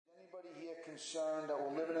concerned that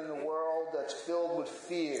we're living in a world that's filled with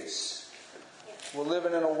fears. We're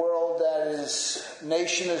living in a world that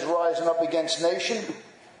nation is rising up against nation.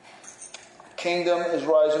 Kingdom is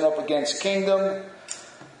rising up against kingdom.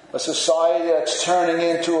 A society that's turning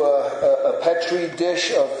into a petri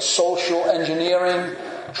dish of social engineering,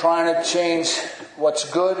 trying to change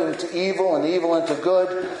what's good into evil and evil into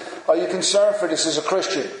good. Are you concerned for this as a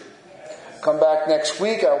Christian? Come back next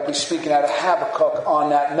week. I will be speaking out of Habakkuk on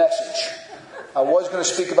that message. I was going to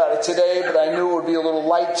speak about it today, but I knew it would be a little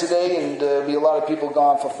light today and there'd be a lot of people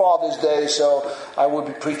gone for Father's Day, so I would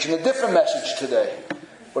be preaching a different message today.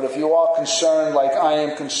 But if you are concerned like I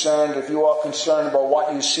am concerned, if you are concerned about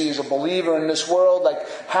what you see as a believer in this world, like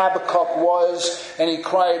Habakkuk was, and he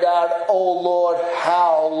cried out, "Oh Lord,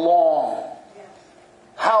 how long?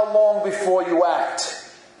 How long before you act?"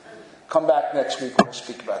 Come back next week, we'll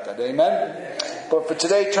speak about that. Amen? But for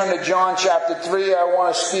today, turn to John chapter 3. I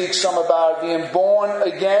want to speak some about being born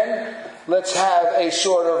again. Let's have a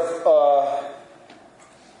sort of,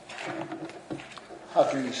 how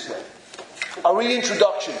can you say? A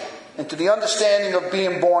reintroduction into the understanding of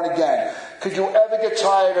being born again. Could you ever get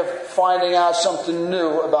tired of finding out something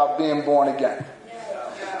new about being born again?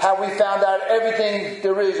 Have we found out everything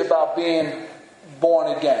there is about being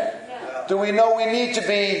born again? Do we know we need to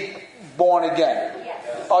be born again?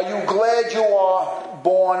 Are you glad you are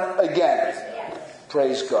born again?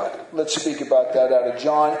 Praise God. Let's speak about that out of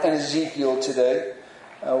John and Ezekiel today.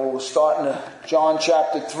 We'll start in John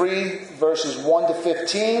chapter 3, verses 1 to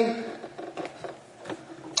 15.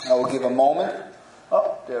 I will give a moment.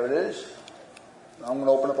 Oh, there it is. I'm going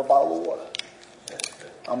to open up a bottle of water.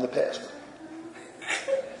 I'm the pastor.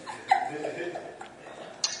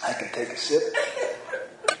 I can take a sip.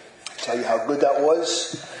 Tell you how good that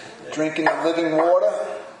was. Drinking the living water.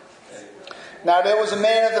 Now there was a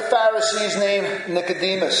man of the Pharisees named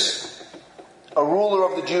Nicodemus, a ruler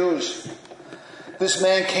of the Jews. This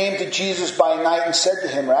man came to Jesus by night and said to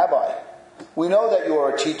him, "Rabbi, we know that you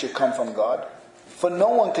are a teacher come from God. For no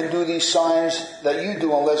one can do these signs that you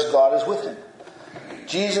do unless God is with him."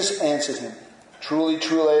 Jesus answered him, "Truly,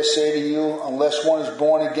 truly, I say to you, unless one is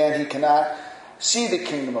born again, he cannot see the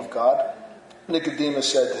kingdom of God." Nicodemus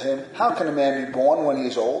said to him, "How can a man be born when he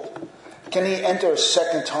is old? Can he enter a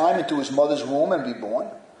second time into his mother's womb and be born?"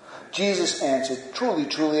 Jesus answered, "Truly,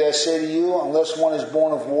 truly, I say to you, unless one is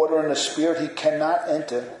born of water and the Spirit, he cannot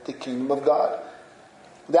enter the kingdom of God.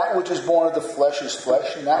 That which is born of the flesh is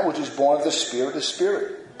flesh, and that which is born of the Spirit is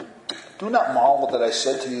spirit. Do not marvel that I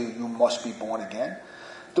said to you, you must be born again.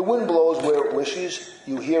 The wind blows where it wishes,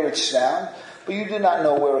 you hear its sound, but you do not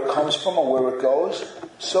know where it comes from or where it goes.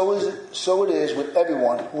 So it is with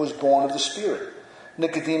everyone who is born of the Spirit."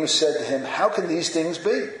 Nicodemus said to him, "How can these things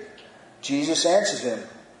be?" Jesus answered him,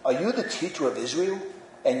 "Are you the teacher of Israel,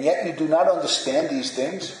 and yet you do not understand these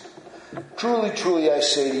things? Truly, truly, I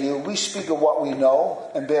say to you, we speak of what we know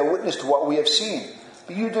and bear witness to what we have seen,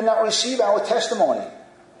 but you do not receive our testimony.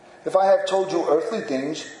 If I have told you earthly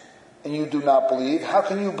things and you do not believe, how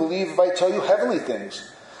can you believe if I tell you heavenly things?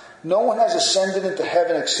 No one has ascended into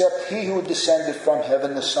heaven except he who descended from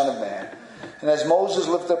heaven, the Son of Man. And as Moses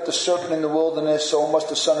lifted up the serpent in the wilderness, so must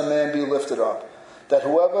the Son of Man be lifted up, that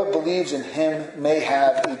whoever believes in him may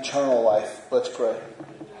have eternal life." Let's pray.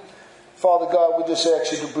 Father God, we just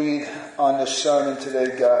ask you to breathe on this sermon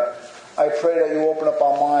today, God. I pray that you open up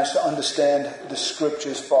our minds to understand the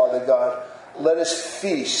scriptures, Father God. Let us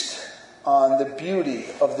feast on the beauty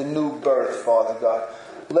of the new birth, Father God.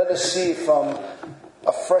 Let us see from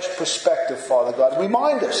a fresh perspective, Father God.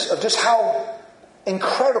 Remind us of just how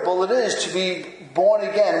incredible it is to be born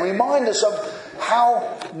again. Remind us of how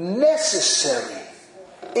necessary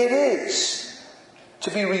it is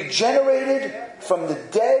to be regenerated from the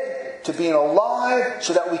dead to being alive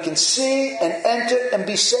so that we can see and enter and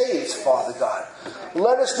be saved, Father God.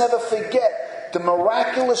 Let us never forget the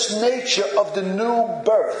miraculous nature of the new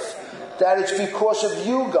birth, that it's because of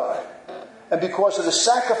you, God, and because of the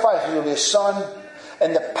sacrifice of your Son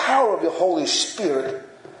and the power of your Holy Spirit,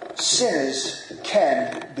 sinners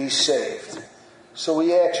can be saved. So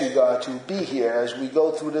we ask you, God, to be here as we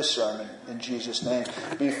go through this sermon in Jesus' name.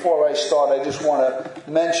 Before I start, I just want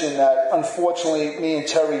to mention that unfortunately me and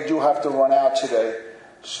Terry do have to run out today.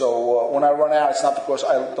 So when I run out, it's not because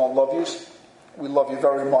I don't love you. We love you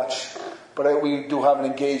very much. But we do have an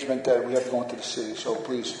engagement that we have to go into the city. So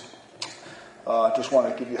please, just want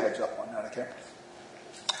to give you a heads up on that, okay?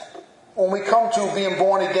 When we come to being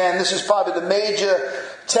born again, this is probably the major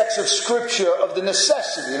text of Scripture of the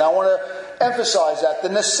necessity. And I want to emphasize that, the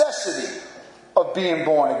necessity of being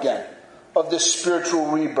born again, of this spiritual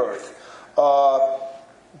rebirth.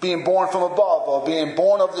 being born from above or being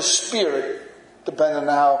born of the Spirit, depending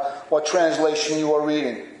on what translation you are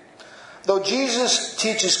reading. Though Jesus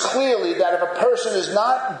teaches clearly that if a person is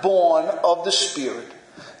not born of the Spirit,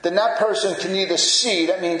 then that person can neither see,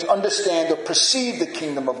 that means understand or perceive the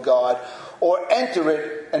kingdom of God, or enter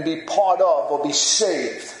it and be part of or be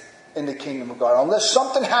saved in the kingdom of God. Unless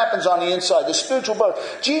something happens on the inside, the spiritual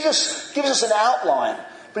birth. Jesus gives us an outline,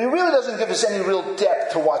 but he really doesn't give us any real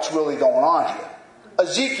depth to what's really going on here.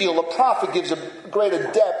 Ezekiel, the prophet, gives a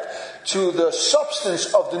greater depth to the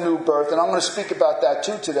substance of the new birth, and I'm going to speak about that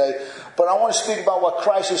too today. But I want to speak about what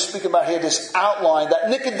Christ is speaking about here, this outline that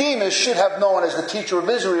Nicodemus should have known as the teacher of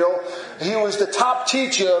Israel. He was the top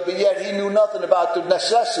teacher, but yet he knew nothing about the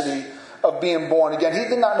necessity of being born again. He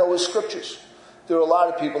did not know his scriptures. There are a lot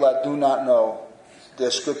of people that do not know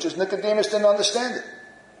their scriptures. Nicodemus didn't understand it.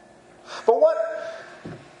 But what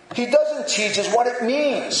he doesn't teach is what it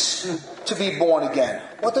means to be born again.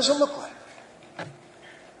 What does it look like?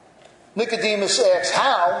 Nicodemus asks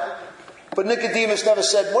how, but Nicodemus never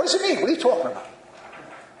said, what does it mean? What are you talking about?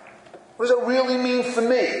 What does it really mean for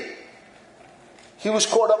me? He was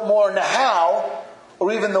caught up more in the how,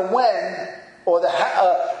 or even the when, or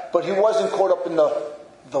but he wasn't caught up in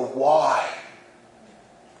the why.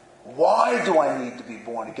 Why do I need to be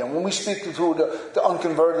born again? When we speak to the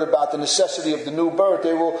unconverted about the necessity of the new birth,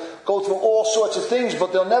 they will go through all sorts of things,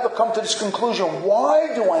 but they'll never come to this conclusion.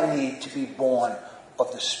 Why do I need to be born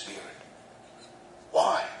of the Spirit?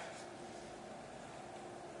 Why?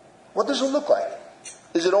 What does it look like?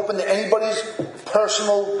 Is it open to anybody's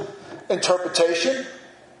personal interpretation?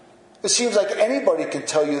 It seems like anybody can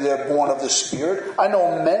tell you they're born of the Spirit. I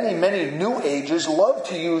know many, many New Agers love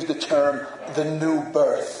to use the term the new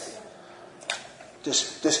birth.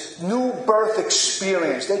 This new birth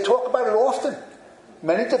experience. They talk about it often.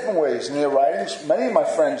 Many different ways in their writings. Many of my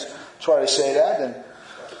friends try to say that. And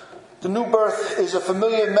the new birth is a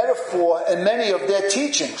familiar metaphor in many of their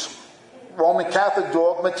teachings. Roman Catholic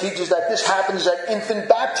dogma teaches that this happens at infant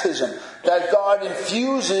baptism. That God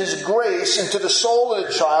infuses grace into the soul of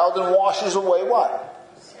the child and washes away what?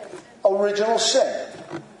 Original sin.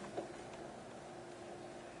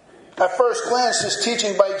 At first glance, this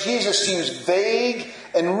teaching by Jesus seems vague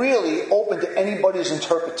and really open to anybody's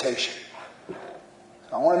interpretation.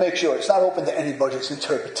 I want to make sure it's not open to anybody's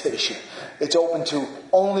interpretation. It's open to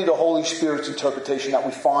only the Holy Spirit's interpretation that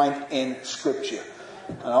we find in Scripture.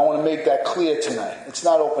 And I want to make that clear tonight. It's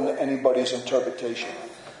not open to anybody's interpretation.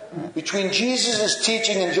 Between Jesus'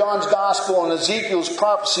 teaching in John's Gospel and Ezekiel's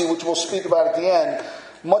prophecy, which we'll speak about at the end,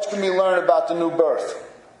 much can be learned about the new birth.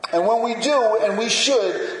 And when we do, and we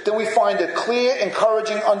should, then we find a clear,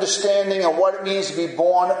 encouraging understanding of what it means to be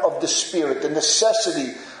born of the Spirit, the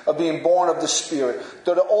necessity of being born of the Spirit.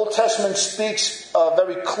 Though the Old Testament speaks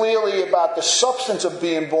very clearly about the substance of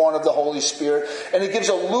being born of the Holy Spirit, and it gives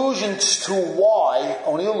allusions to why,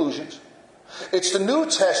 only allusions. It's the New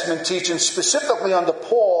Testament teaching specifically under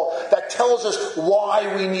Paul that tells us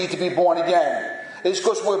why we need to be born again. It's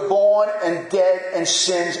because we're born and dead in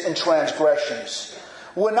sins and transgressions.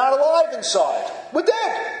 We're not alive inside. We're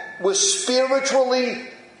dead. We're spiritually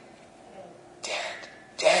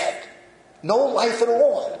dead. No life at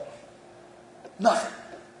all. Nothing.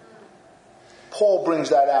 Paul brings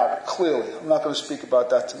that out clearly. I'm not going to speak about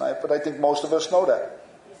that tonight, but I think most of us know that.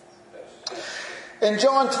 In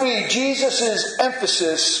John 3, Jesus'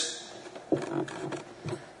 emphasis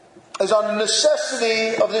is on the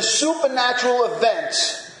necessity of this supernatural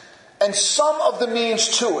event and some of the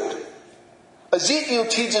means to it. Ezekiel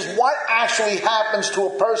teaches what actually happens to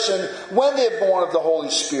a person when they're born of the Holy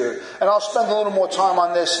Spirit. And I'll spend a little more time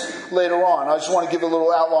on this later on. I just want to give a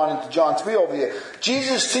little outline into John 3 over here.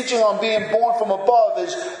 Jesus' teaching on being born from above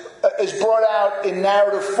is brought out in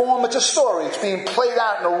narrative form. It's a story. It's being played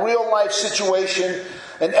out in a real life situation,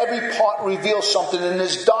 and every part reveals something in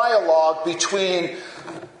this dialogue between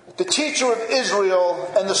the teacher of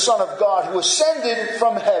Israel and the Son of God, who ascended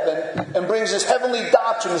from heaven and brings this heavenly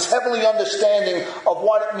doctrine, this heavenly understanding of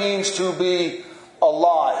what it means to be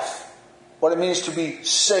alive, what it means to be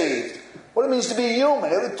saved, what it means to be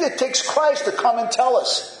human. It takes Christ to come and tell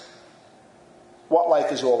us what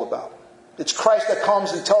life is all about. It's Christ that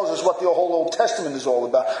comes and tells us what the whole Old Testament is all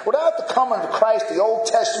about. Without the coming of Christ, the Old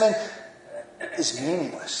Testament is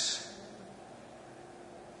meaningless.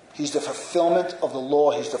 He's the fulfillment of the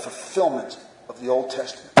law. He's the fulfillment of the Old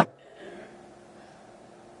Testament.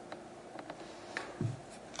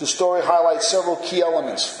 The story highlights several key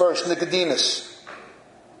elements. First, Nicodemus.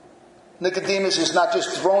 Nicodemus is not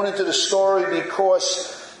just thrown into the story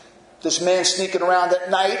because this man's sneaking around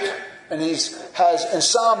at night and he has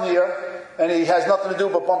insomnia and he has nothing to do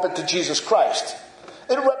but bump into Jesus Christ.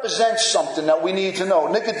 it represents something that we need to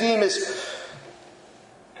know. Nicodemus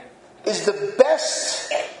is the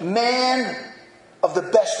best man of the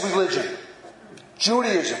best religion.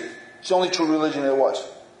 Judaism. It's the only true religion there was.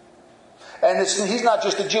 And he's not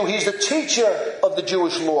just a Jew, he's the teacher of the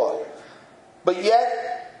Jewish law. But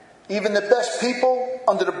yet, even the best people,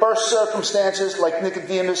 under the best circumstances, like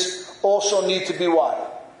Nicodemus, also need to be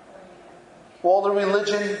what? All the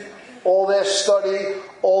religion, all their study,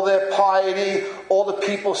 all their piety, all the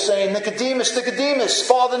people saying, Nicodemus, Nicodemus,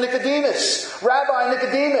 Father Nicodemus, Rabbi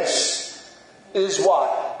Nicodemus, is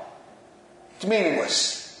what? It's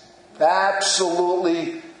meaningless.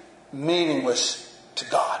 Absolutely meaningless to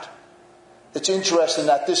God. It's interesting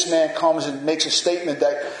that this man comes and makes a statement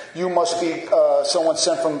that you must be someone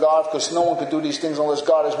sent from God, because no one could do these things unless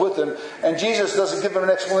God is with him. And Jesus doesn't give him an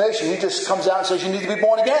explanation. He just comes out and says, you need to be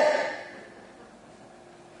born again.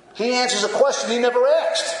 He answers a question he never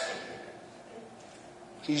asked.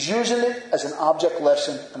 He's using it as an object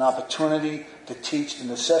lesson, an opportunity to teach the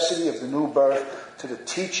necessity of the new birth to the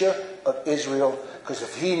teacher of Israel. Because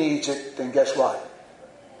if he needs it, then guess what?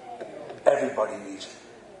 Everybody needs it.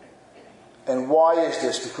 And why is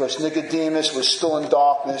this? Because Nicodemus was still in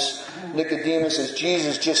darkness. Nicodemus, as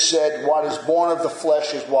Jesus just said, what is born of the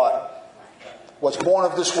flesh is what? What's born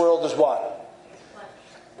of this world is what?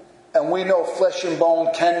 And we know flesh and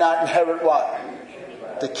bone cannot inherit what?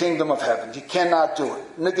 The kingdom of heaven. You cannot do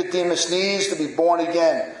it. Nicodemus needs to be born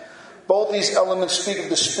again. Both these elements speak of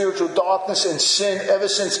the spiritual darkness and sin ever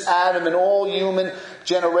since Adam and all human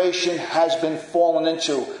generation has been fallen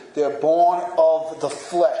into. They're born of the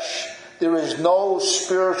flesh. There is no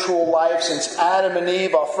spiritual life since Adam and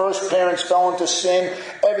Eve, our first parents, fell into sin.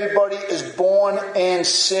 Everybody is born in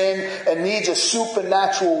sin and needs a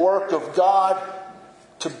supernatural work of God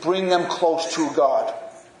to bring them close to God.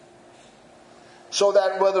 So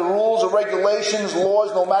that whether rules or regulations,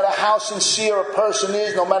 laws, no matter how sincere a person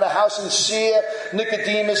is, no matter how sincere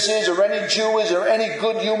Nicodemus is, or any Jew is, or any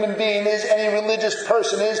good human being is, any religious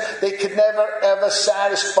person is, they could never ever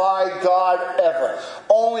satisfy God ever.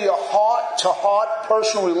 Only a heart-to-heart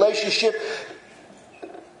personal relationship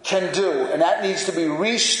can do, and that needs to be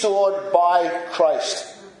restored by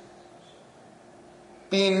Christ.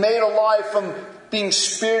 Being made alive from being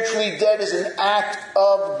spiritually dead is an act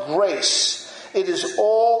of grace. It is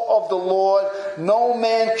all of the Lord. No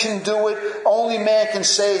man can do it. Only man can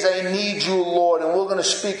say is, I need you, Lord. And we're going to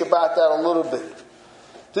speak about that a little bit.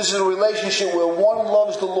 This is a relationship where one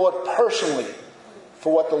loves the Lord personally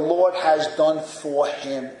for what the Lord has done for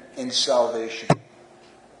him in salvation.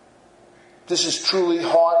 This is truly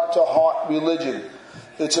heart-to-heart religion.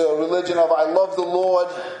 It's a religion of I love the Lord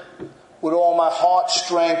with all my heart,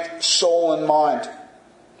 strength, soul, and mind.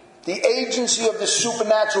 The agency of this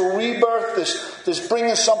supernatural rebirth, this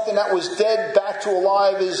bringing something that was dead back to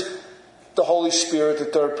alive, is the Holy Spirit, the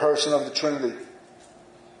third person of the Trinity.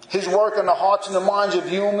 His work in the hearts and the minds of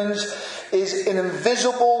humans is an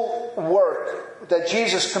invisible work that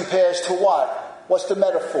Jesus compares to what? What's the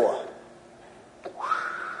metaphor?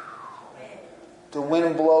 The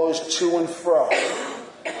wind blows to and fro.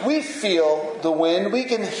 We feel the wind. We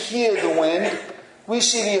can hear the wind. We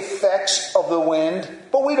see the effects of the wind,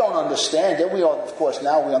 but we don't understand it. Of course,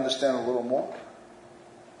 now we understand a little more.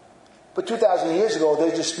 But 2,000 years ago,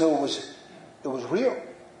 they just knew it was real.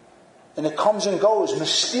 And it comes and goes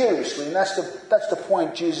mysteriously. And that's the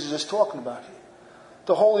point Jesus is talking about here.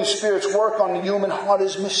 The Holy Spirit's work on the human heart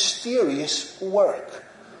is mysterious work.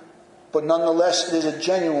 But nonetheless, it is a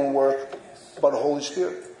genuine work by the Holy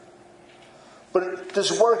Spirit. But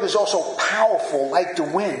this work is also powerful like the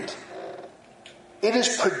wind. It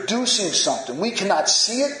is producing something. We cannot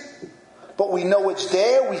see it, but we know it's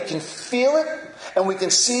there. We can feel it, and we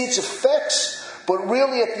can see its effects. But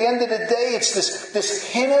really, at the end of the day, it's this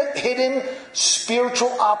hidden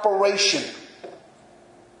spiritual operation.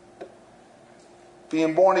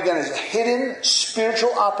 Being born again is a hidden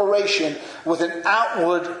spiritual operation with an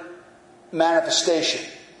outward manifestation,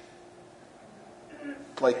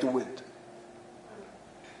 like the wind.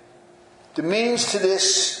 The means to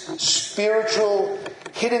this spiritual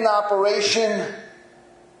hidden operation,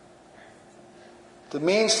 the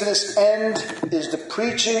means to this end is the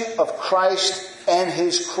preaching of Christ and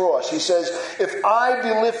his cross. He says, if I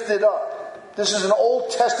be lifted up. This is an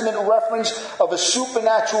Old Testament reference of a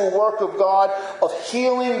supernatural work of God of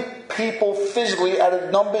healing people physically out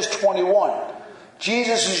of Numbers 21.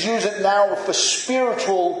 Jesus is using it now for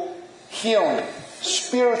spiritual healing,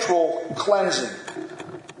 spiritual cleansing.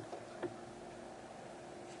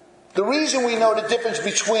 The reason we know the difference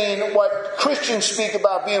between what Christians speak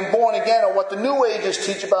about being born again or what the New Ages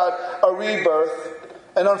teach about a rebirth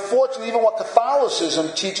And unfortunately, even what Catholicism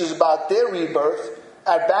teaches about their rebirth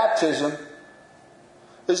at baptism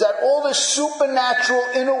is that all this supernatural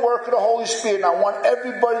inner work of the Holy Spirit, and I want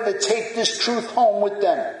everybody to take this truth home with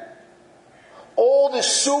them. All this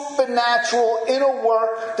supernatural inner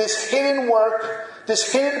work, this hidden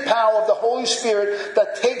power of the Holy Spirit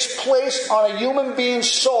that takes place on a human being's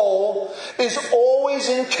soul is always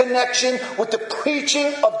in connection with the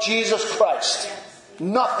preaching of Jesus Christ.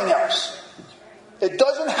 Nothing else. It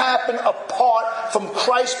doesn't happen apart from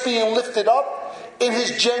Christ being lifted up in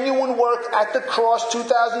His genuine work at the cross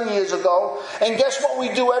 2,000 years ago. And guess what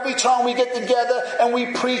we do every time we get together and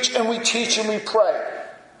we preach and we teach and we pray?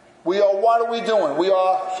 What are we doing? We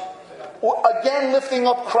are, again, lifting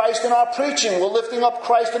up Christ in our preaching. We're lifting up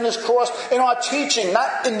Christ in His cross in our teaching,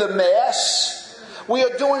 not in the Mass. We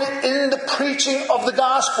are doing it in the preaching of the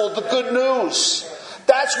gospel, the good news.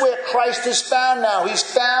 That's where Christ is found now. He's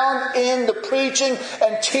found in the preaching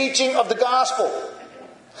and teaching of the gospel.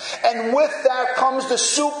 And with that comes the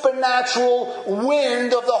supernatural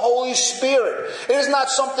wind of the Holy Spirit. It is not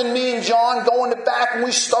something me and John go in the back and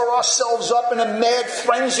we stir ourselves up in a mad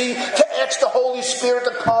frenzy to ask the Holy Spirit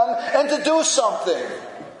to come and to do something.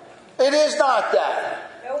 It is not that.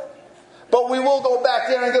 But we will go back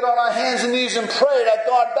there and get on our hands and knees and pray that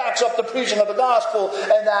God backs up the preaching of the gospel,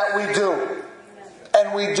 and that we do.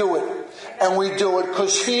 And we do it. And we do it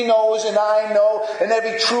because He knows and I know and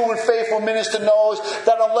every true and faithful minister knows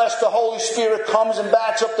that unless the Holy Spirit comes and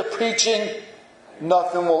backs up the preaching,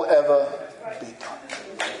 nothing will ever be done.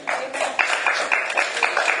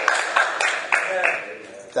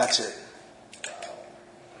 That's it.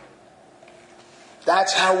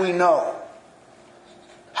 That's how we know.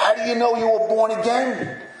 How do you know you were born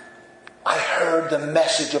again? I heard the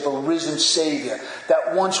message of a risen Savior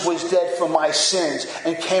that once was dead for my sins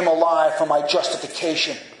and came alive for my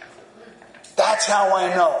justification. That's how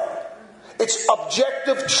I know. It's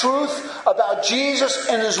objective truth about Jesus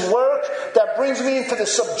and His work that brings me into the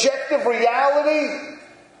subjective reality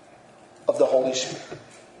of the Holy Spirit.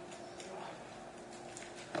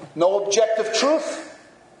 No objective truth,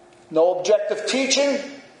 no objective teaching.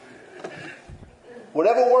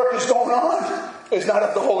 Whatever work is going on is not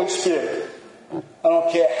of the Holy Spirit. I don't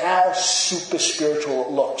care how super spiritual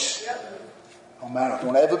it looks. No matter.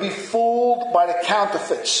 Don't ever be fooled by the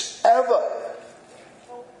counterfeits. Ever.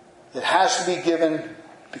 It has to be given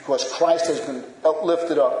because Christ has been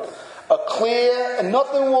lifted up. A clear, and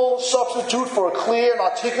nothing will substitute for a clear and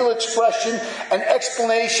articulate expression and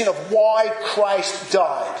explanation of why Christ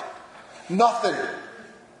died. Nothing.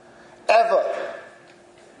 Ever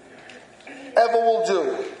will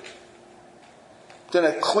do than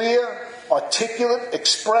a clear, articulate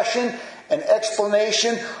expression and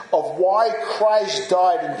explanation of why Christ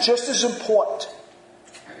died. And just as important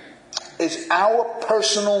is our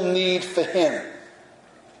personal need for Him.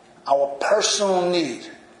 Our personal need.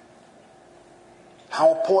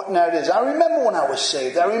 How important that is. I remember when I was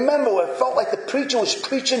saved. I remember when it felt like the preacher was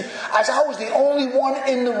preaching as I was the only one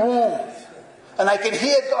in the room. And I could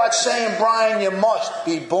hear God saying, Brian, you must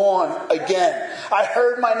be born again. I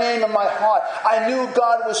heard my name in my heart. I knew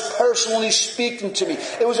God was personally speaking to me.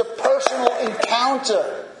 It was a personal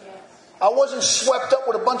encounter. I wasn't swept up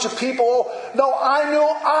with a bunch of people. No, I knew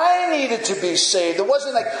I needed to be saved. It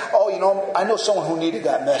wasn't like, I know someone who needed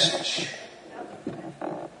that message.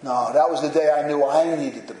 No, that was the day I knew I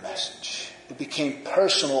needed the message. It became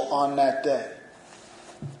personal on that day.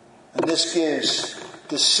 And this gives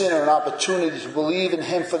the sinner an opportunity to believe in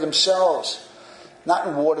Him for themselves. Not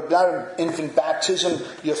in water, not in infant baptism,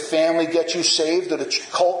 your family gets you saved, or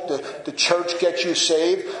the church gets you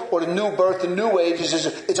saved, or the new birth, the new age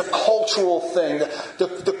it's a cultural thing.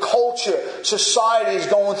 The culture, society is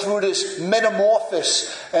going through this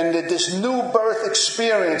metamorphosis and this new birth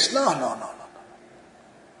experience. No.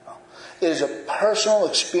 It is a personal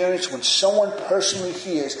experience when someone personally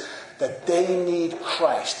hears that they need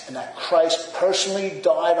Christ, and that Christ personally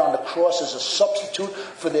died on the cross as a substitute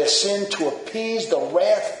for their sin to appease the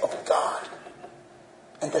wrath of God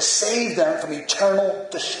and to save them from eternal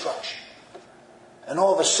destruction. And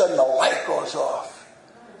all of a sudden the light goes off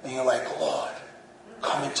and you're like, Lord,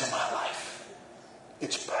 come into my life.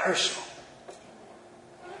 It's personal.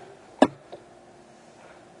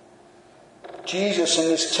 Jesus in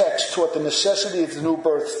this text taught the necessity of the new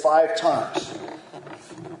birth 5 times.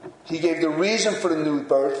 He gave the reason for the new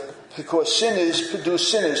birth because sinners produce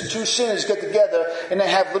sinners. 2 sinners get together and they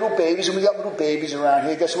have little babies, and we got little babies around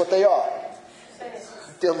here. Guess what they are?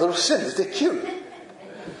 They're little sinners. They're cute.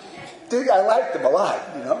 I like them a lot,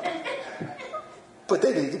 But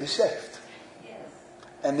they need to be saved.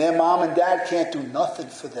 And their mom and dad can't do nothing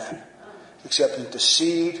for them. except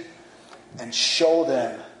intercede and show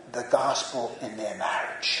them the gospel in their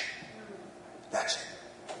marriage. That's it.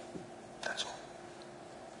 That's all.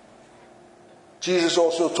 Jesus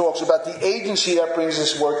also talks about the agency that brings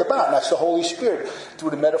this work about, and that's the Holy Spirit, through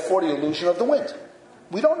the metaphor, the illusion of the wind.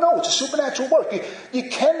 We don't know. It's a supernatural work. You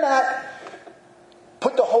cannot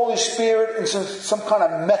put the Holy Spirit in some kind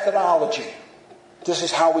of methodology. This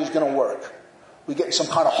is how he's going to work. We get in some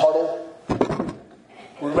kind of huddle.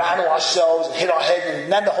 We rattle ourselves and hit our head,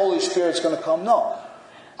 and then the Holy Spirit's going to come. No.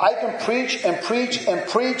 I can preach and preach and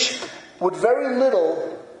preach with very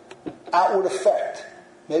little outward effect.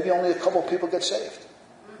 Maybe only a couple of people get saved.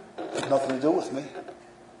 Nothing to do with me.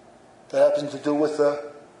 That happens to do with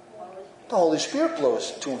the Holy Spirit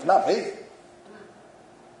blows to him, not me.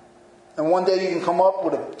 And one day you can come up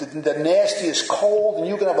with the nastiest cold, and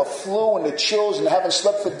you can have a flu and the chills and haven't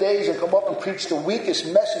slept for days, and come up and preach the weakest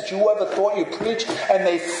message you ever thought you preached, and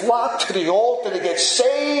they flock to the altar to get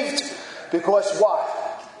saved. Because what?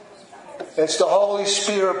 It's the Holy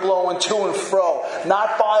Spirit blowing to and fro.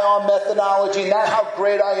 Not by our methodology, not how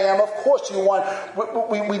great I am. Of course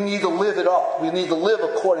we need to live it up. We need to live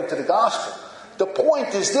according to the gospel. The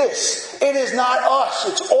point is this. It is not us.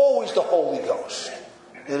 It's always the Holy Ghost.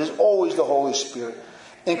 It is always the Holy Spirit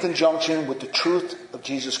in conjunction with the truth of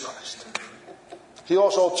Jesus Christ. He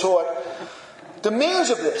also taught the means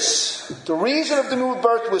of this. The reason of the new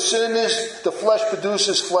birth was sin is the flesh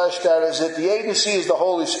produces flesh. That is it. The agency is the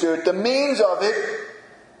Holy Spirit. The means of it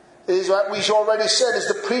is what we already said, is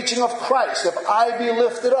the preaching of Christ. If I be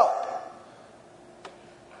lifted up.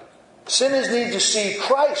 Sinners need to see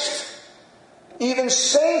Christ. Even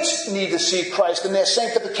saints need to see Christ in their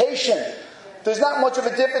sanctification. There's not much of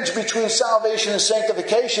a difference between salvation and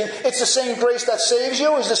sanctification. It's the same grace that saves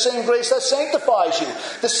you is the same grace that sanctifies you.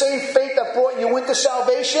 The same faith that brought you into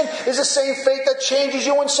salvation is the same faith that changes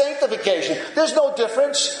you in sanctification. There's no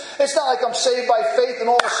difference. It's not like I'm saved by faith and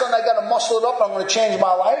all of a sudden I got to muscle it up and I'm going to change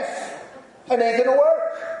my life. It ain't going to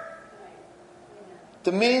work.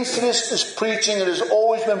 The means to this is preaching. It has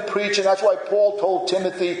always been preaching. That's why Paul told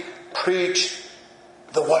Timothy, preach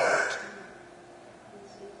the word.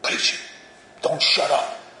 Preach it. Don't shut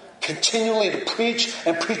up. Continually to preach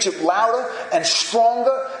and preach it louder and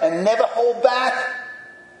stronger and never hold back.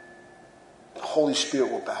 The Holy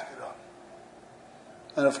Spirit will back it up.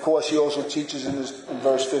 And of course, he also teaches in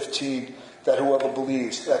verse 15 that whoever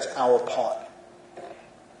believes, that's our part.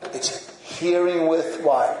 It's hearing with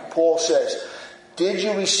what? Paul says, did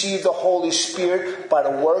you receive the Holy Spirit by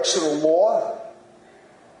the works of the law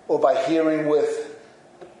or by hearing with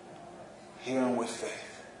faith?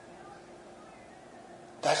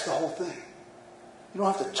 That's the whole thing. You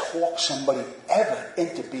don't have to talk somebody ever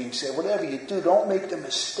into being saved. Whatever you do, don't make the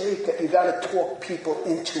mistake that you got to talk people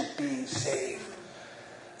into being saved.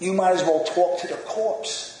 You might as well talk to the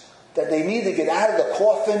corpse that they need to get out of the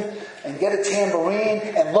coffin and get a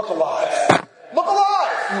tambourine and look alive. Look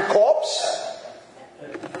alive, you corpse.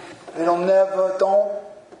 Don't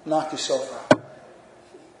knock yourself out.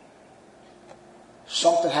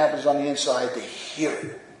 Something happens on the inside, they hear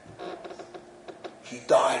it. He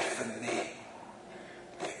died for me.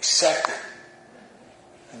 They accept it.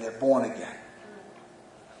 And they're born again.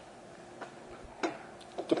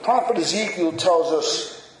 The prophet Ezekiel tells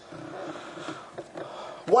us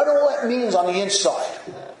what all that means on the inside.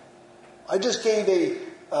 I just gave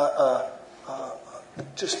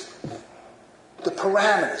just the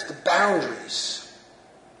parameters, the boundaries,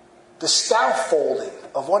 the scaffolding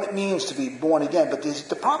of what it means to be born again. But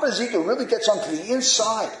the prophet Ezekiel really gets onto the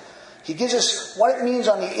inside. He gives us what it means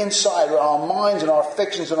on the inside, our minds and our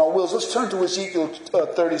affections and our wills. Let's turn to Ezekiel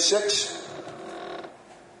 36.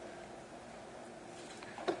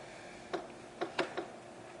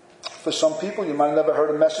 For some people, you might have never heard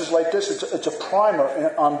a message like this. It's a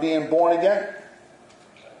primer on being born again.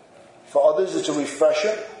 For others, it's a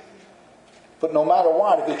refresher. But no matter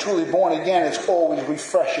what, if you're truly born again, it's always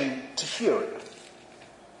refreshing to hear it.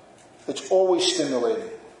 It's always stimulating.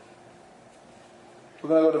 We're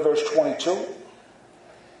going to go to verse 22.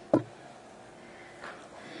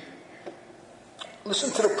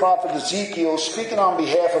 Listen to the prophet Ezekiel speaking on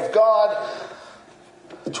behalf of God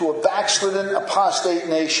to a backslidden, apostate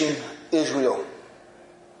nation, Israel.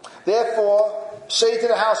 Therefore, say to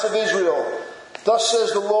the house of Israel, thus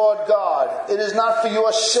says the Lord God, it is not for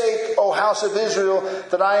your sake, O house of Israel,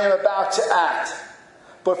 that I am about to act,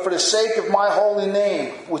 but for the sake of my holy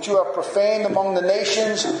name, which you have profaned among the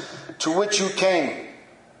nations to which you came.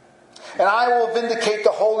 And I will vindicate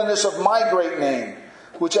the holiness of my great name,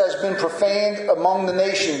 which has been profaned among the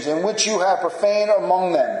nations, and which you have profaned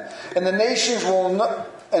among them. And the nations will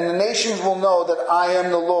And the nations will know that I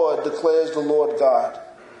am the Lord, declares the Lord God.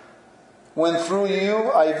 When through you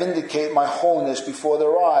I vindicate my holiness before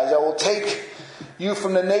their eyes. I will take you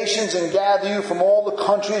from the nations and gather you from all the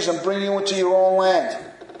countries and bring you into your own land.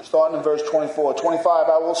 Starting in verse 24. 25,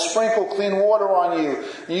 I will sprinkle clean water on you,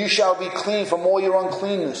 and you shall be clean from all your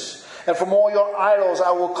uncleanness. And from all your idols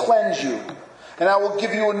I will cleanse you. And I will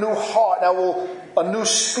give you a new heart, a new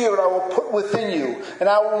spirit I will put within you. And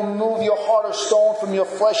I will remove your heart of stone from your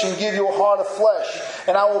flesh and give you a heart of flesh.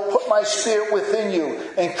 And I will put my spirit within you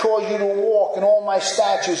and cause you to walk in all my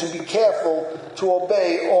statutes and be careful to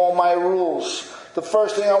obey all my rules. The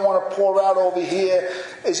first thing I want to pour out over here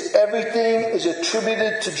is everything is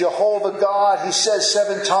attributed to Jehovah God. He says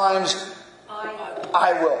 7 times,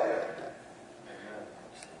 I will.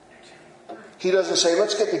 He doesn't say,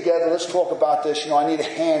 let's get together, let's talk about this. I need a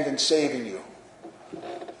hand in saving you.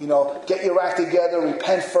 Get your act together,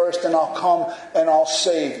 repent first, and I'll come and I'll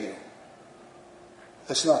save you.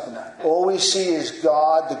 It's nothing that. All we see is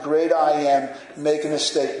God, the great I am, making a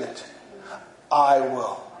statement. I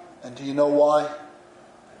will. And do you know why?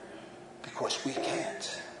 Because we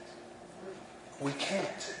can't. We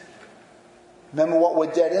can't. Remember what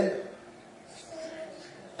we're dead in?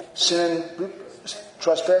 Sin and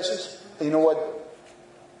trespasses? You know what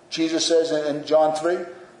Jesus says in John 3?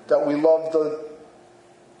 That we love the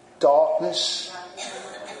darkness.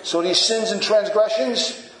 So these sins and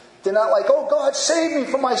transgressions, they're not like, oh God, save me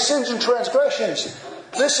from my sins and transgressions.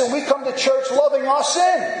 Listen, we come to church loving our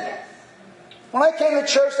sin. When I came to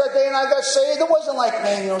church that day and I got saved, it wasn't like,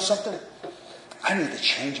 man, something. I need to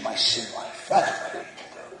change my sin life. That's what I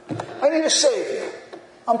need to do. I need a Savior.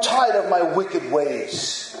 I'm tired of my wicked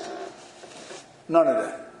ways. None of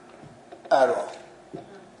that. At all.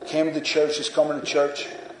 Came to church, just coming to church,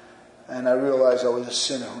 and I realized I was a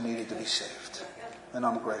sinner who needed to be saved. And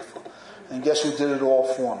I'm grateful. And guess who did it all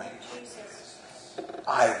for me?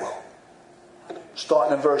 I will.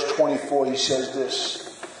 Starting in verse 24, he says this.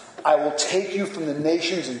 I will take you from the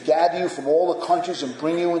nations and gather you from all the countries and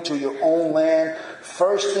bring you into your own land.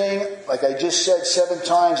 First thing, like I just said 7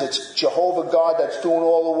 times, it's Jehovah God that's doing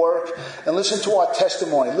all the work. And listen to our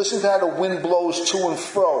testimony. Listen to how the wind blows to and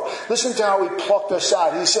fro. Listen to how he plucked us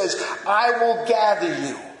out. He says, I will gather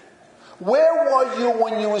you. Where were you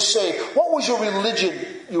when you were saved? What was your religion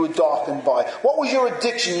you were darkened by? What was your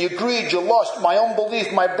addiction, your greed, your lust, my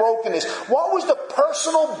unbelief, my brokenness? What was the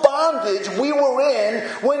personal bondage we were in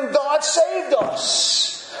when God saved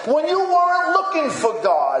us? When you weren't looking for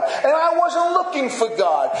God, and I wasn't looking for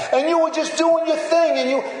God, and you were just doing your thing, and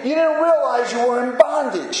you didn't realize you were in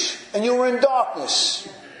bondage, and you were in darkness.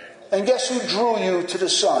 And guess who drew you to the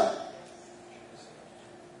Son?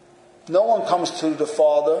 No one comes to the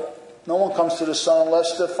Father. No one comes to the Son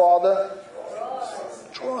unless the Father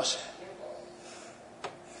draws him.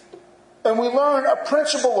 And we learn a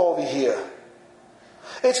principle over here.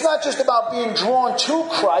 It's not just about being drawn to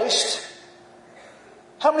Christ.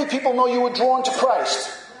 How many people know you were drawn to Christ?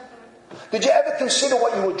 Did you ever consider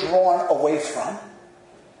what you were drawn away from?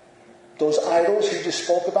 Those idols you just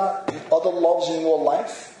spoke about, the other loves in your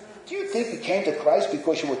life? Do you think you came to Christ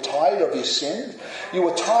because you were tired of your sin? You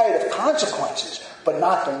were tired of consequences, but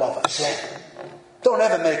not the love of sin. Don't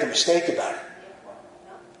ever make a mistake about it.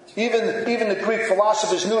 Even the Greek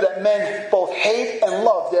philosophers knew that men both hate and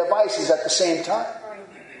love their vices at the same time.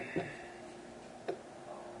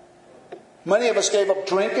 Many of us gave up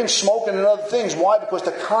drinking, smoking, and other things. Why? Because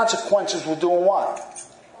the consequences were doing what?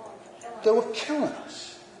 They were killing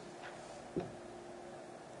us.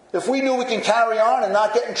 If we knew we can carry on and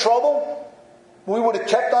not get in trouble, we would have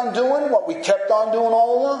kept on doing what we kept on doing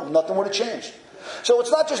all along. Nothing would have changed. So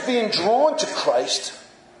it's not just being drawn to Christ.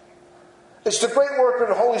 It's the great work of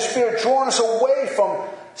the Holy Spirit drawing us away from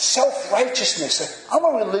self-righteousness. I'm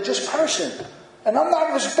a religious person, and I'm not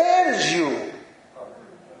as bad as you.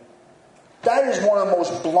 That is one of the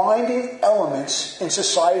most blinding elements in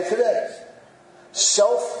society today.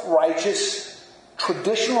 Self-righteous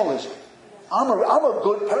traditionalism. I'm a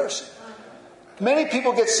good person. Many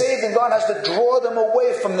people get saved and God has to draw them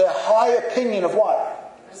away from their high opinion of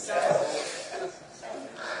what?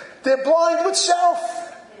 They're blind with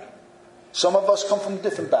self. Some of us come from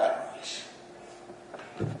different backgrounds.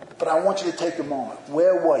 But I want you to take a moment.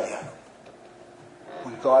 Where were you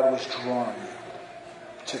when God was drawing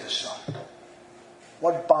you to the Son?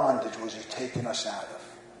 What bondage was He taking us out of?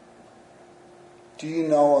 Do you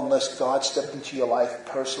know, unless God stepped into your life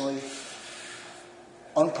personally,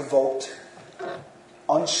 unprovoked,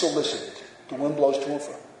 unsolicited, the wind blows to and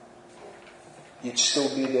fro, you'd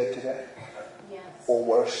still be there today? Yes. Or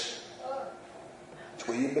worse. It's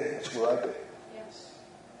where you'd be. It's where I'd be. Yes.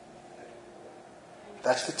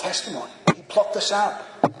 That's the testimony. He plucked us out.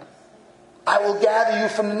 I will gather you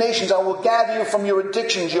from the nations. I will gather you from your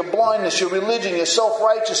addictions, your blindness, your religion, your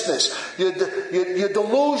self-righteousness, your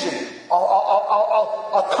delusion.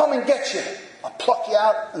 I'll come and get you. I'll pluck you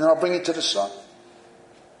out and then I'll bring you to the Son.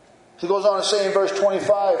 He goes on to say in verse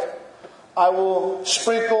 25, I will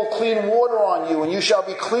sprinkle clean water on you and you shall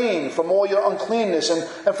be clean from all your uncleanness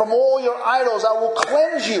and from all your idols I will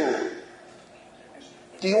cleanse you.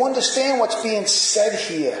 Do you understand what's being said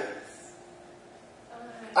here?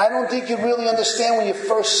 I don't think you really understand when you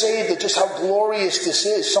first saved it just how glorious this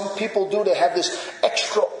is. Some people do. They have this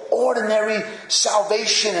extraordinary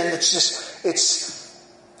salvation and it's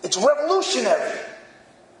revolutionary.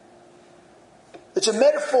 It's a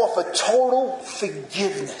metaphor for total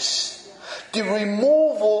forgiveness. The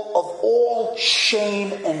removal of all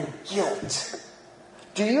shame and guilt.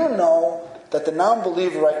 Do you know that the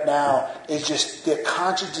non-believer right now is just, their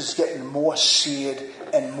conscience is getting more seared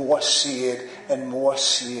and more seared and more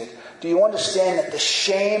seared? Do you understand that the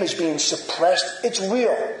shame is being suppressed? It's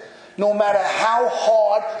real. No matter how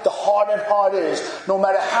hard the hardened heart is, no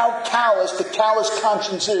matter how callous the callous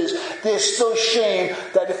conscience is, there's still shame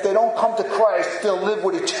that if they don't come to Christ, they'll live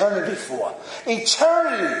with eternity for.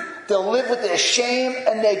 Eternity, they'll live with their shame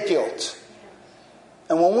and their guilt.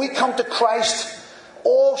 And when we come to Christ,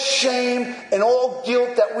 all shame and all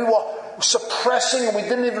guilt that we were suppressing and we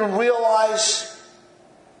didn't even realize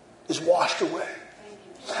is washed away.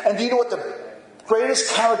 And do you know what the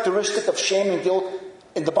greatest characteristic of shame and guilt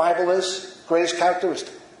in the Bible is? Greatest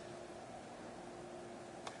characteristic?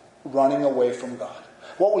 Running away from God.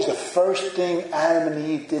 What was the first thing Adam and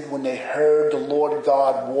Eve did when they heard the Lord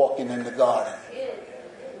God walking in the garden?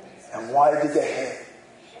 And why did they hide?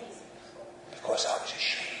 Because I was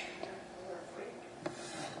ashamed.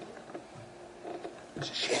 I was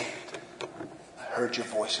ashamed. I heard your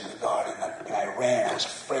voice in the garden and I ran. I was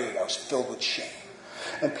afraid. I was filled with shame.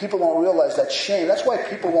 And people don't realize that shame. That's why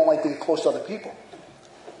people don't like to get close to other people.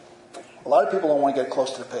 A lot of people don't want to get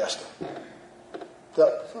close to the pastor.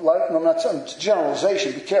 I'm not saying it's a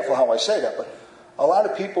generalization. Be careful how I say that. But a lot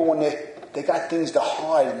of people, when they got things to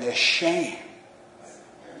hide and they're ashamed,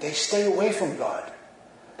 they stay away from God.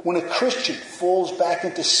 When a Christian falls back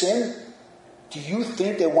into sin, do you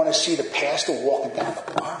think they want to see the pastor walking down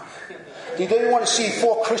the block? Do they want to see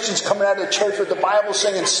 4 Christians coming out of the church with the Bible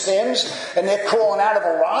singing hymns and they're crawling out of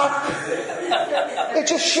a rock?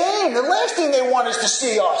 It's a shame. The last thing they want is to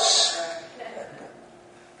see us.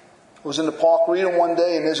 I was in the park reading one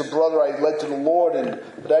day, and there's a brother I led to the Lord,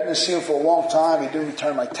 but I didn't see him for a long time. He didn't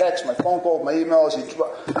return my texts, my phone calls, my emails.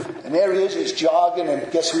 And there he is, he's jogging,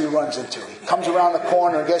 and guess who he runs into? He comes around the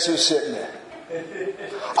corner, and guess who's sitting there?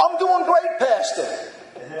 I'm doing great, Pastor.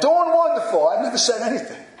 Doing wonderful. I never said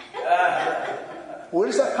anything. Where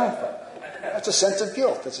does that come from? That's a sense of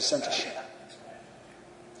guilt. That's a sense of shame.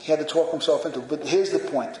 He had to talk himself into it. But here's the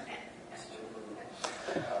point.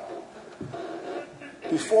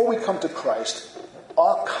 Before we come to Christ,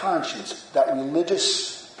 our conscience, that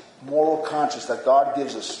religious, moral conscience that God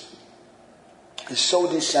gives us, is so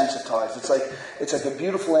desensitized. It's like a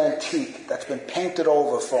beautiful antique that's been painted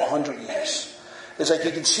over for 100 years. It's like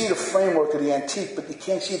you can see the framework of the antique, but you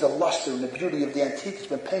can't see the luster and the beauty of the antique. It's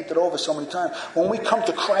been painted over so many times. When we come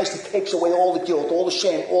to Christ, He takes away all the guilt, all the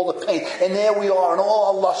shame, all the pain. And there we are in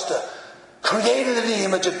all our luster. Created in the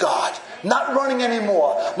image of God. Not running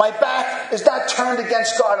anymore. My back is not turned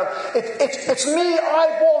against God. It's me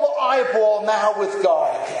eyeball to eyeball now with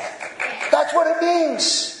God again. That's what it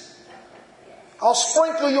means. I'll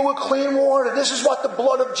sprinkle you with clean water. This is what the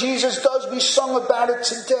blood of Jesus does. We sung about it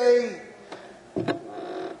today.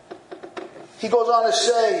 He goes on to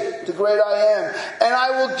say, the great I am, and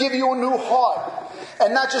I will give you a new heart.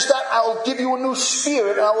 And not just that, I will give you a new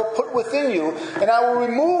spirit, and I will put within you, and I will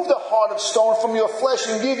remove the heart of stone from your flesh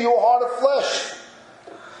and give you a heart of flesh.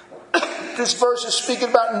 This verse is speaking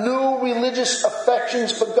about new religious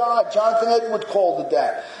affections for God. Jonathan Edwards called it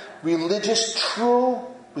that. True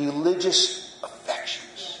religious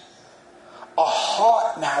affections. A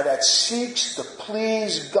heart now that seeks to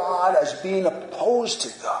please God as being opposed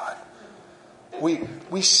to God.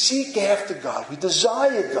 We seek after God. We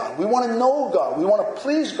desire God. We want to know God. We want to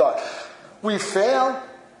please God. We fail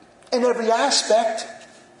in every aspect,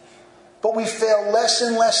 but we fail less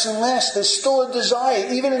and less and less. There's still a desire,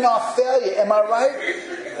 even in our failure. Am I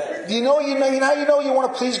right? You know you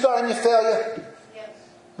want to please God in your failure?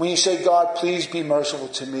 When you say, God, please be merciful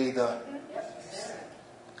to me. God,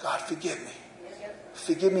 forgive me.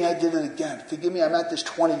 Forgive me, I did it again. Forgive me, I'm at this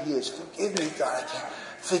 20 years. Forgive me, God, I can't.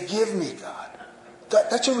 Forgive me, God.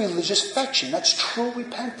 That's a religious affection. That's true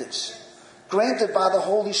repentance. Granted by the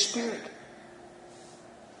Holy Spirit.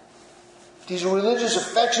 These religious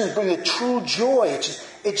affections bring a true joy.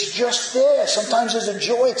 It's just there. Sometimes there's a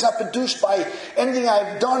joy. It's not produced by anything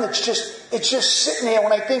I've done. It's just sitting there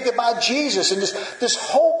when I think about Jesus and this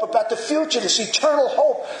hope about the future, this eternal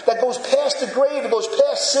hope that goes past the grave, it goes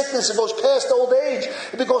past sickness, it goes past old age,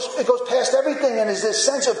 it goes past everything. And there's this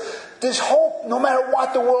sense of this hope, no matter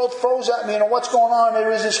what the world throws at me and what's going on,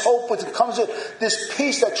 there is this hope that comes with this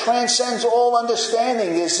peace that transcends all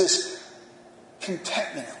understanding. There's this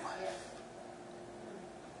contentment in life.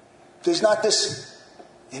 There's not this,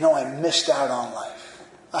 I missed out on life.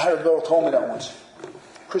 I had a girl told me that once.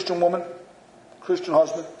 Christian woman, Christian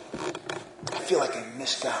husband. I feel like I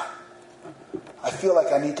missed out. I feel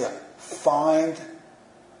like I need to find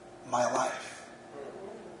my life.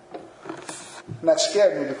 And that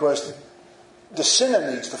scared me because the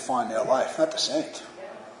sinner needs to find their life, not the saint.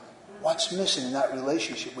 What's missing in that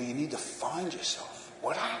relationship where you need to find yourself?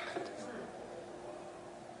 What happened?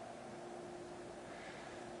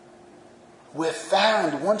 We're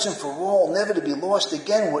found once and for all, never to be lost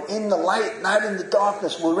again. We're in the light, not in the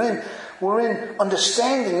darkness. We're in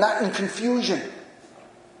understanding, not in confusion.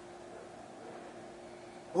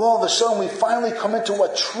 All of a sudden, we finally come into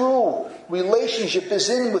what true relationship is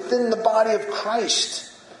within the body of Christ.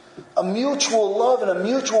 A mutual love and a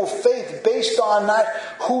mutual faith based on not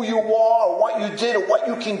who you are or what you did or what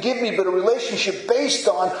you can give me, but a relationship based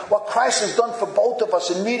on what Christ has done for both of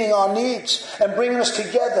us in meeting our needs and bringing us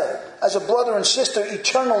together as a brother and sister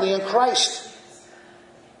eternally in Christ.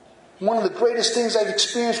 One of the greatest things I've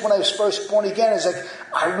experienced when I was first born again is like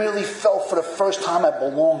I really felt for the first time I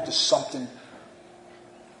belonged to something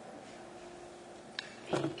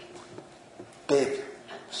big.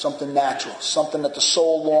 Something natural, something that the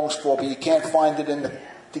soul longs for, but you can't find it in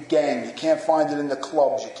the gang. You can't find it in the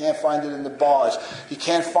clubs. You can't find it in the bars. You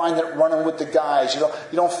can't find it running with the guys. You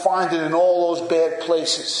don't find it in all those bad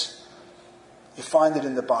places. You find it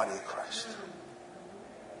in the body of Christ.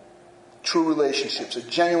 True relationships, a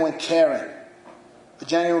genuine caring, a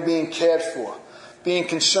genuine being cared for, being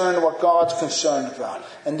concerned what God's concerned about,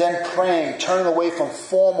 and then praying, turning away from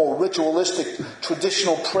formal, ritualistic,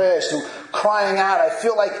 traditional prayers to crying out. I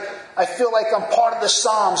feel like I'm part of the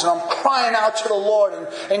Psalms and I'm crying out to the Lord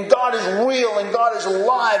and God is real and God is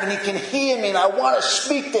alive and He can hear me and I want to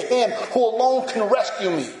speak to Him who alone can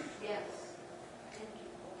rescue me.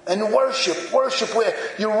 And worship where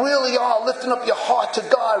you really are lifting up your heart to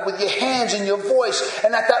God with your hands and your voice.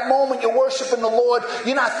 And at that moment you're worshiping the Lord,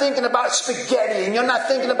 you're not thinking about spaghetti and you're not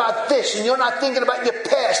thinking about this and you're not thinking about your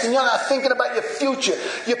past and you're not thinking about your future.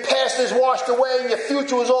 Your past is washed away and your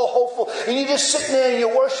future is all hopeful. And you're just sitting there and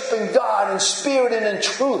you're worshiping God in spirit and in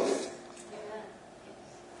truth.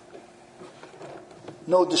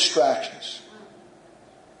 No distractions.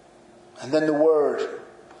 And then the Word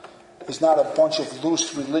is not a bunch of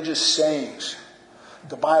loose religious sayings.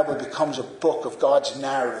 The Bible becomes a book of God's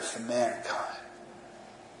narrative for mankind.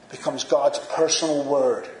 It becomes God's personal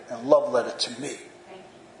word and love letter to me.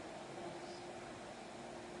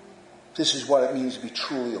 This is what it means to be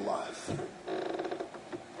truly alive.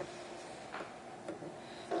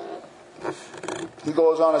 He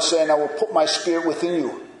goes on to say, and I will put my spirit within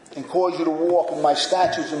you and cause you to walk in my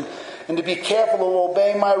statutes and to be careful to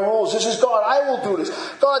obey my rules. This is God. I will do this.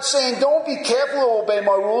 God's saying, don't be careful to obey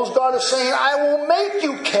my rules. God is saying, I will make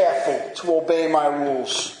you careful to obey my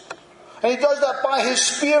rules. And He does that by His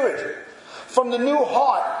Spirit. From the new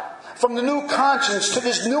heart, from the new conscience to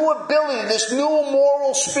this new ability, this new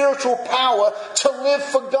moral, spiritual power to live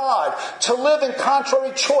for God, to live in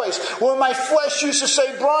contrary choice. Where my flesh used to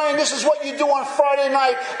say, Brian, this is what you do on Friday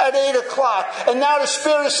night at 8 o'clock. And now the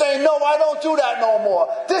Spirit is saying, no, I don't do that no more.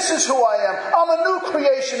 This is who I am. I'm a new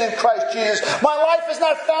creation in Christ Jesus. My life is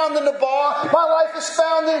not found in the bar. My life is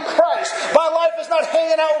found in Christ. My life is not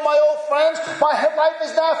hanging out with my old friends. My life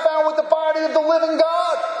is now found with the body of the living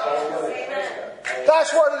God. Amen.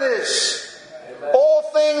 That's what it is. Amen. All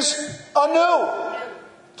things are new.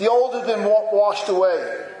 The old has been washed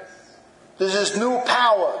away. There's this new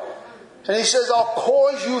power. And He says, I'll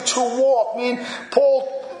cause you to walk. I mean, Paul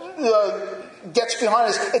gets behind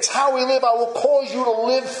this. It's how we live. I will cause you to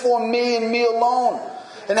live for me and me alone.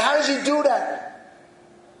 And how does He do that?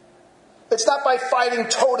 It's not by fighting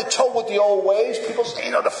toe-to-toe with the old ways. People say,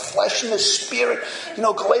 the flesh and the spirit.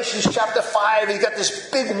 Galatians chapter 5, you got this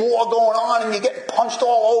big war going on and you're getting punched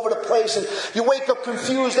all over the place. And you wake up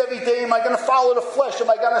confused every day. Am I going to follow the flesh? Am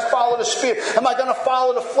I going to follow the spirit? Am I going to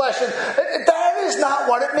follow the flesh? And that is not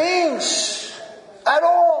what it means at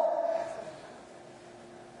all.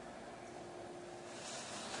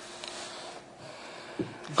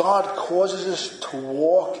 God causes us to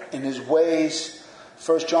walk in His ways.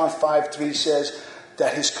 1 John 5:3 says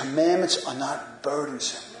that his commandments are not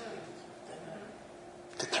burdensome.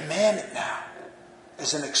 The commandment now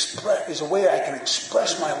is a way I can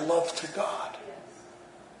express my love to God.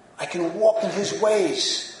 I can walk in his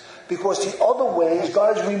ways. Because the other ways,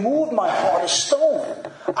 God has removed my heart of stone.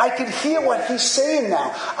 I can hear what he's saying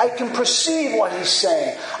now. I can perceive what he's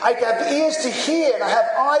saying. I have ears to hear and I have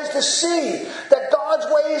eyes to see that God's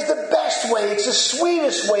way is the best way. It's the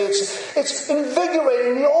sweetest way. It's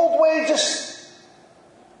invigorating. The old way it's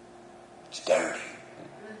dirty.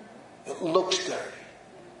 It looks dirty.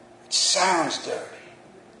 It sounds dirty.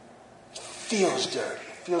 It feels dirty.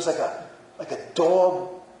 It feels like a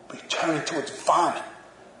dog returning to its vomit.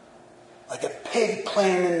 Like a pig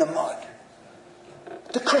playing in the mud.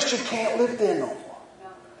 The Christian can't live there no more.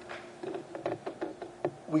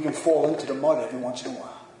 We can fall into the mud every once in a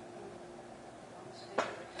while.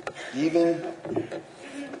 Even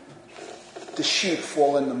the sheep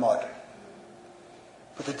fall in the mud.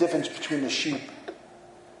 But the difference between the sheep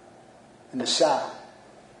and the sow,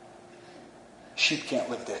 sheep can't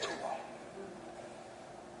live there too long.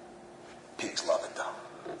 Pigs love it though.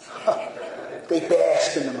 They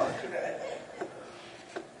bask in the mud.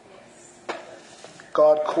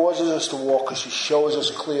 God causes us to walk because he shows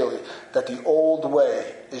us clearly that the old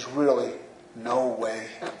way is really no way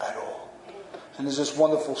at all. And there's this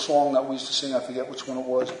wonderful song that we used to sing, I forget which one it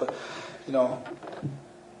was, but,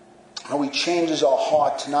 how he changes our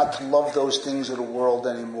heart to not to love those things of the world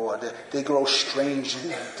anymore. They grow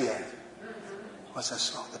strangely dim. What's that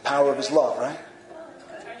song? The power of his love, right?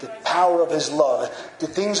 The power of his love. The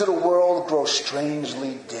things of the world grow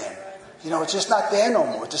strangely dim. It's just not there no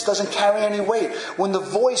more. It just doesn't carry any weight. When the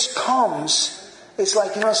voice comes, it's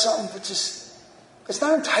like, something that it's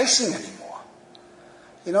not enticing anymore.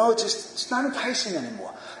 It's not enticing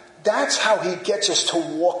anymore. That's how he gets us to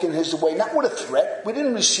walk in his way. Not with a threat. We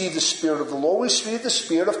didn't receive the spirit of the law. We received the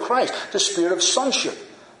spirit of Christ. The spirit of sonship.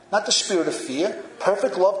 Not the spirit of fear.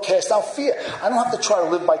 Perfect love casts out fear. I don't have to try to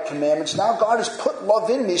live by commandments now. God has put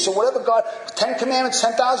love in me. So whatever 10 commandments,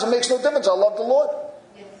 10,000 makes no difference. I love the Lord.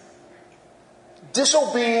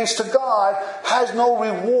 Disobedience to God has no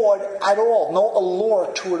reward at all, no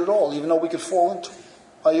allure to it at all, even though we could fall into it.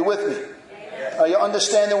 Are you with me? Yes. Are you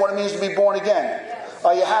understanding what it means to be born again? Yes.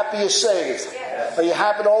 Are you happy you're saved? Yes. Are you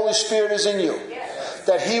happy the Holy Spirit is in you? Yes.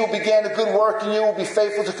 That he who began a good work in you will be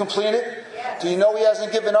faithful to complete it? Yes. Do you know he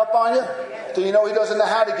hasn't given up on you? Yes. Do you know he doesn't know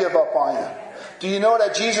how to give up on you? Do you know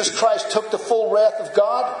that Jesus Christ took the full wrath of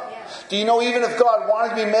God? Yes. Do you know even if God wanted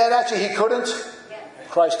to be mad at you, he couldn't? Yes.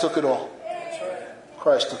 Christ took it all.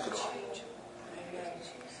 Christ took it all.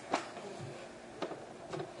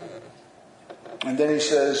 And then he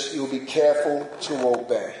says, you'll be careful to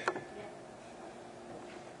obey.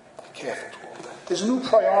 Careful to obey. There's a new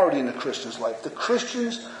priority in the Christian's life. The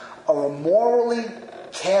Christians are a morally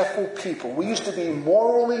careful people. We used to be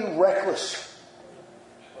morally reckless.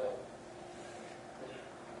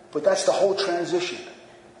 But that's the whole transition.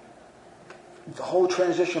 The whole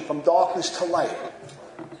transition from darkness to light.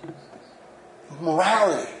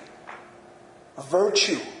 Morality,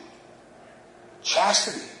 virtue,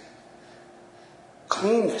 chastity,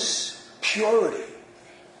 cleanness, purity.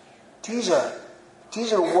 These are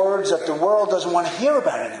the words that the world doesn't want to hear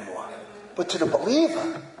about anymore. But to the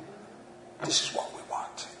believer, this is what we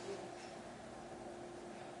want.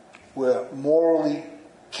 We're morally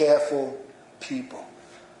careful people.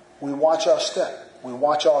 We watch our step. We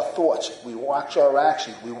watch our thoughts. We watch our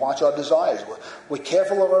actions. We watch our desires. We're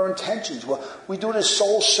careful of our intentions. We do this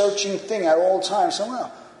soul-searching thing at all times. So,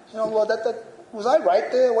 Lord, that was I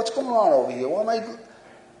right there? What's going on over here? What am I?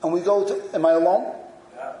 And we go to, am I alone?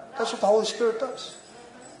 That's what the Holy Spirit does.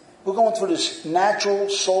 We're going through this natural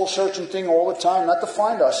soul-searching thing all the time, not to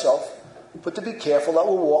find ourselves, but to be careful that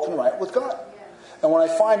we're walking right with God. And when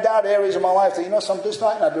I find out areas of my life that, something's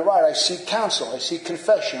not, and I'd be right, I seek counsel, I seek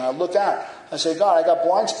confession, I look out, I say, God, I got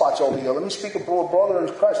blind spots over here. Let me speak to a brother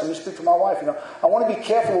in Christ. Let me speak to my wife. I want to be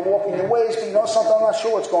careful of walking your ways, but something, I'm not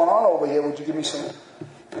sure what's going on over here. Would you give me some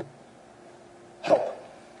help?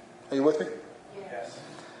 Are you with me? Yes.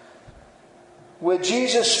 Where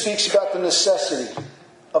Jesus speaks about the necessity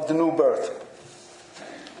of the new birth,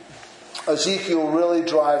 Ezekiel really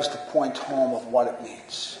drives the point home of what it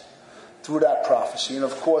means through that prophecy. And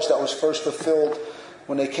of course, that was first fulfilled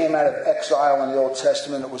when they came out of exile in the Old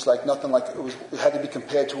Testament. It was like nothing like it had to be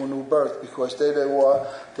compared to a new birth, because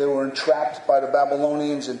they were entrapped by the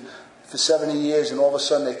Babylonians and for 70 years, and all of a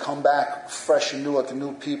sudden they come back fresh and new, like a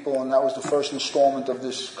new people, and that was the first installment of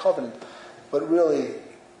this covenant. But really,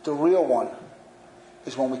 the real one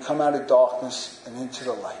is when we come out of darkness and into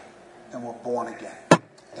the light, and we're born again.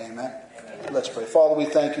 Amen. Let's pray. Father, we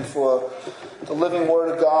thank you for the living word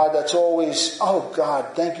of God that's always, oh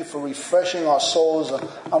God, thank you for refreshing our souls.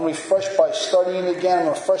 I'm refreshed by studying again. I'm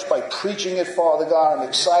refreshed by preaching it, Father God. I'm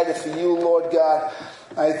excited for you, Lord God.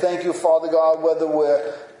 I thank you, Father God, whether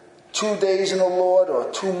we're 2 days in the Lord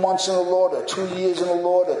or 2 months in the Lord or 2 years in the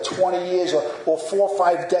Lord or 20 years or 4 or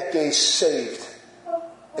 5 decades saved.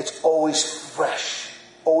 It's always fresh,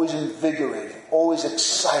 always invigorating, always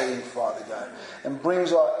exciting, Father God, and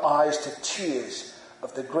brings our eyes to tears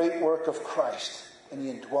of the great work of Christ and the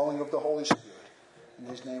indwelling of the Holy Spirit. In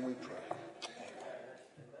His name we pray.